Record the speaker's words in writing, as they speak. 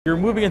You're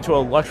moving into a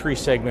luxury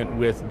segment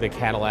with the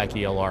Cadillac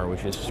ELR,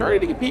 which is starting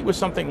to compete with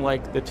something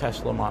like the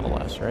Tesla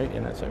Model S, right?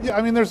 In that segment. Yeah,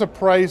 I mean, there's a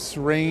price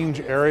range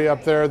area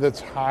up there that's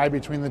high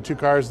between the two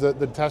cars. The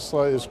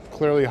Tesla is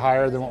clearly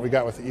higher than what we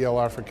got with the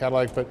ELR for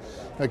Cadillac, but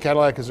the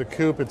Cadillac is a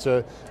coupe. It's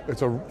a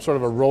sort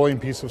of a rolling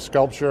piece of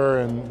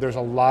sculpture, and there's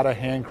a lot of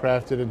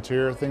handcrafted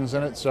interior things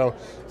in it. So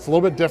it's a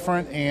little bit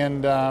different,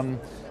 and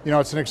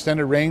it's an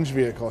extended range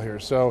vehicle here.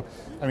 So,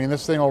 I mean,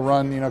 this thing will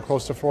run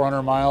close to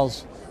 400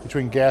 miles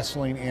between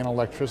gasoline and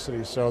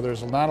electricity. So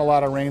there's not a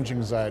lot of range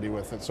anxiety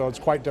with it. So it's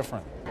quite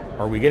different.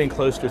 Are we getting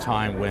close to a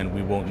time when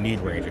we won't need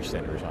range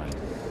extenders on?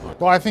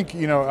 Well, I think,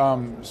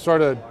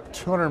 sort of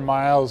 200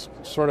 miles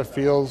sort of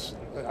feels,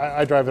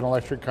 I drive an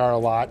electric car a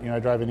lot. I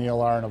drive an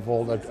ELR and a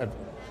Volt.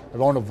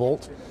 I've owned a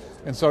Volt.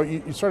 And so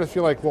you sort of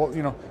feel like, well,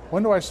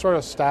 when do I sort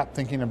of stop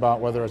thinking about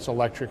whether it's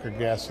electric or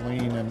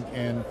gasoline?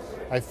 And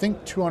I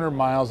think 200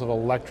 miles of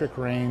electric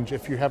range,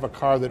 if you have a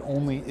car that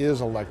only is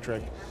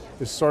electric,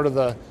 is sort of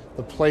the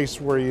place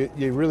where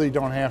you really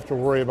don't have to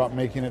worry about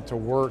making it to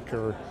work,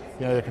 or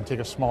I can take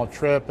a small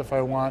trip if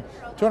I want.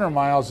 200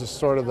 miles is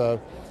sort of the,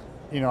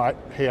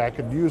 I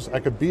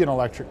could be an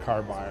electric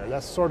car buyer.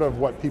 That's sort of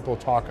what people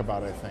talk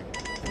about, I think.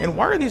 And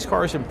why are these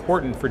cars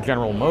important for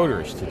General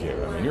Motors to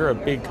do? I mean, you're a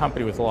big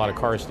company with a lot of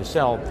cars to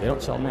sell. They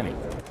don't sell many.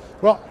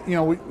 Well,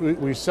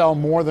 we sell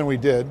more than we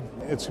did.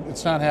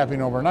 It's not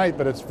happening overnight,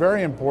 but it's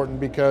very important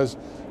because,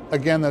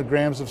 again, the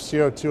grams of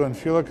CO2 and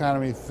fuel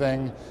economy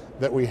thing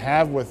that we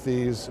have with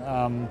these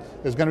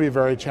is going to be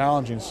very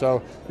challenging.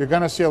 So you're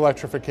going to see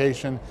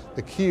electrification.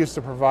 The key is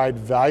to provide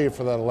value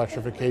for that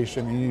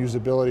electrification and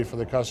usability for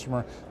the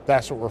customer.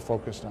 That's what we're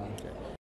focused on.